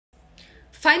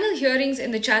Final hearings in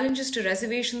the challenges to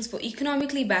reservations for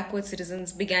economically backward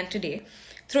citizens began today,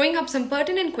 throwing up some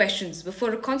pertinent questions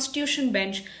before a constitution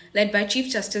bench led by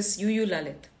Chief Justice UU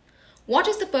Lalit. What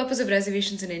is the purpose of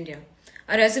reservations in India?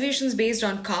 Are reservations based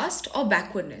on caste or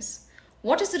backwardness?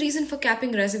 What is the reason for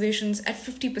capping reservations at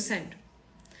 50%?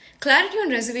 Clarity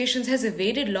on reservations has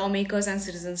evaded lawmakers and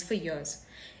citizens for years.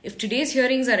 If today's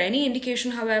hearings are any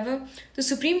indication, however, the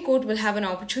Supreme Court will have an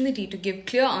opportunity to give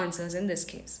clear answers in this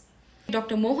case.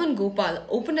 Dr. Mohan Gopal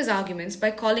opened his arguments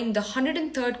by calling the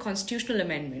 103rd Constitutional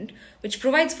Amendment, which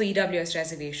provides for EWS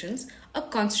reservations, a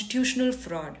constitutional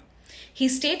fraud. He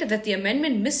stated that the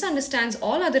amendment misunderstands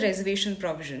all other reservation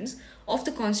provisions of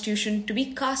the Constitution to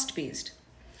be caste-based.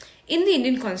 In the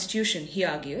Indian Constitution, he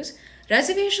argues,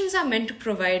 reservations are meant to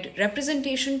provide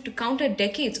representation to counter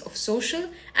decades of social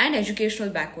and educational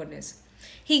backwardness.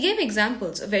 He gave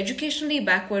examples of educationally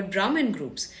backward Brahmin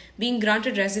groups being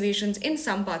granted reservations in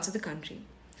some parts of the country.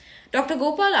 Dr.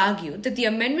 Gopal argued that the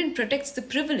amendment protects the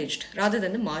privileged rather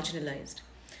than the marginalized.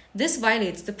 This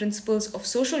violates the principles of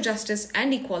social justice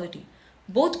and equality,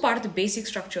 both part of the basic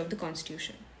structure of the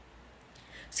Constitution.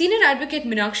 Senior advocate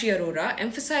Meenakshi Arora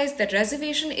emphasized that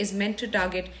reservation is meant to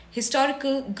target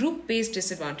historical group-based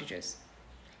disadvantages.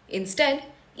 Instead,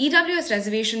 EWS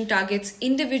reservation targets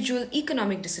individual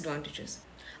economic disadvantages.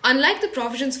 Unlike the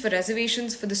provisions for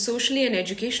reservations for the socially and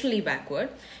educationally backward,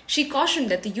 she cautioned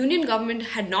that the Union government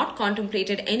had not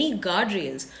contemplated any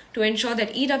guardrails to ensure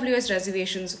that EWS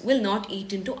reservations will not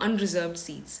eat into unreserved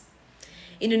seats.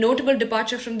 In a notable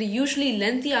departure from the usually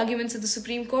lengthy arguments of the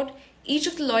Supreme Court, each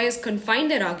of the lawyers confined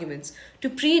their arguments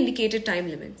to pre-indicated time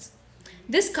limits.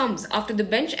 This comes after the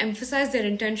bench emphasized their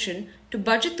intention to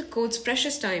budget the court's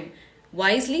precious time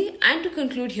wisely and to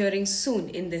conclude hearings soon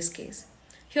in this case.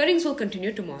 Hearings will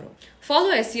continue tomorrow.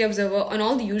 Follow SC Observer on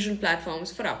all the usual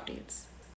platforms for updates.